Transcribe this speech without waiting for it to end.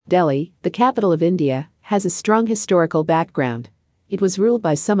Delhi, the capital of India, has a strong historical background. It was ruled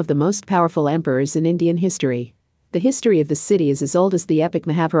by some of the most powerful emperors in Indian history. The history of the city is as old as the epic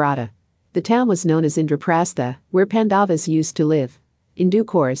Mahabharata. The town was known as Indraprastha, where Pandavas used to live. In due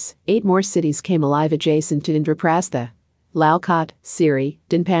course, 8 more cities came alive adjacent to Indraprastha: Lalkot, Siri,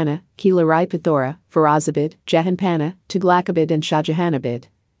 Dinpana, Kilaripithora, Firozabad, Jahanpana, Tughlakabad and Shahjahanabad.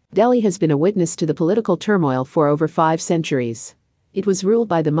 Delhi has been a witness to the political turmoil for over 5 centuries. It was ruled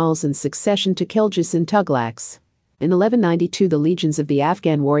by the Mughals in succession to Khiljis and Tughlaqs. In 1192 the legions of the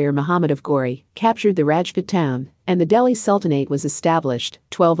Afghan warrior Muhammad of Ghori captured the Rajput town, and the Delhi Sultanate was established,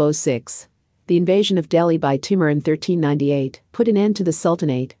 1206. The invasion of Delhi by Timur in 1398 put an end to the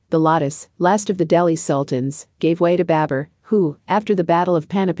Sultanate. The last of the Delhi Sultans, gave way to Babur, who, after the Battle of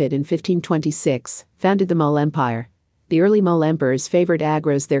Panipat in 1526, founded the Mughal Empire. The early Mughal emperors favored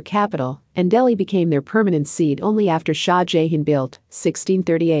Agra as their capital, and Delhi became their permanent seat only after Shah Jahan built,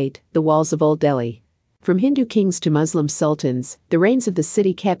 1638, the walls of Old Delhi. From Hindu kings to Muslim sultans, the reigns of the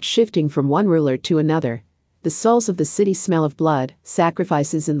city kept shifting from one ruler to another. The souls of the city smell of blood,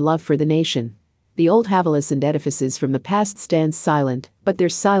 sacrifices and love for the nation. The old havelis and edifices from the past stand silent, but their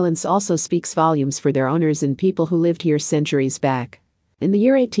silence also speaks volumes for their owners and people who lived here centuries back. In the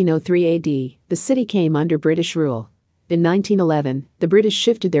year 1803 AD, the city came under British rule. In 1911, the British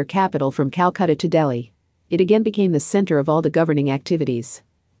shifted their capital from Calcutta to Delhi. It again became the center of all the governing activities.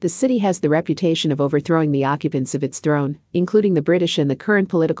 The city has the reputation of overthrowing the occupants of its throne, including the British and the current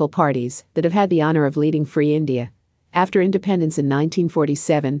political parties that have had the honor of leading free India. After independence in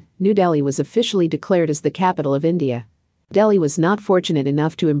 1947, New Delhi was officially declared as the capital of India. Delhi was not fortunate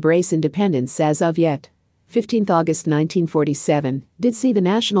enough to embrace independence as of yet. 15 August 1947 did see the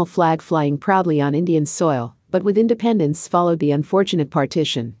national flag flying proudly on Indian soil, but with independence followed the unfortunate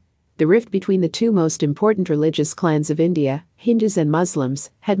partition. The rift between the two most important religious clans of India, Hindus and Muslims,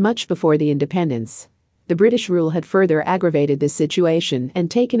 had much before the independence. The British rule had further aggravated this situation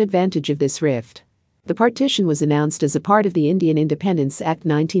and taken advantage of this rift. The partition was announced as a part of the Indian Independence Act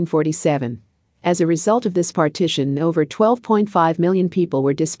 1947. As a result of this partition, over 12.5 million people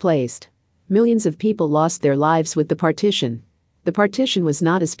were displaced. Millions of people lost their lives with the partition. The partition was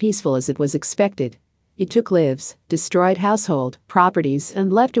not as peaceful as it was expected. It took lives, destroyed household properties,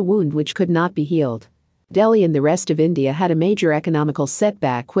 and left a wound which could not be healed. Delhi and the rest of India had a major economical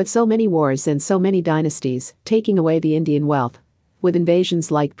setback with so many wars and so many dynasties taking away the Indian wealth. With invasions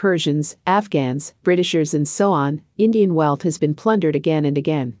like Persians, Afghans, Britishers and so on, Indian wealth has been plundered again and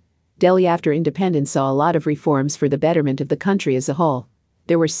again. Delhi after independence saw a lot of reforms for the betterment of the country as a whole.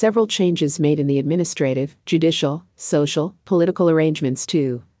 There were several changes made in the administrative, judicial, social, political arrangements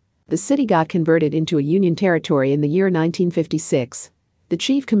too. The city got converted into a union territory in the year 1956. The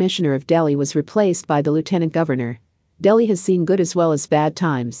chief commissioner of Delhi was replaced by the lieutenant governor. Delhi has seen good as well as bad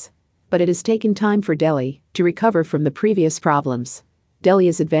times. But it has taken time for Delhi to recover from the previous problems. Delhi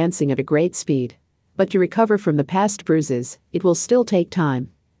is advancing at a great speed. But to recover from the past bruises, it will still take time.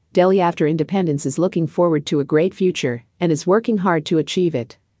 Delhi after independence is looking forward to a great future and is working hard to achieve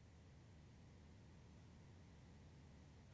it.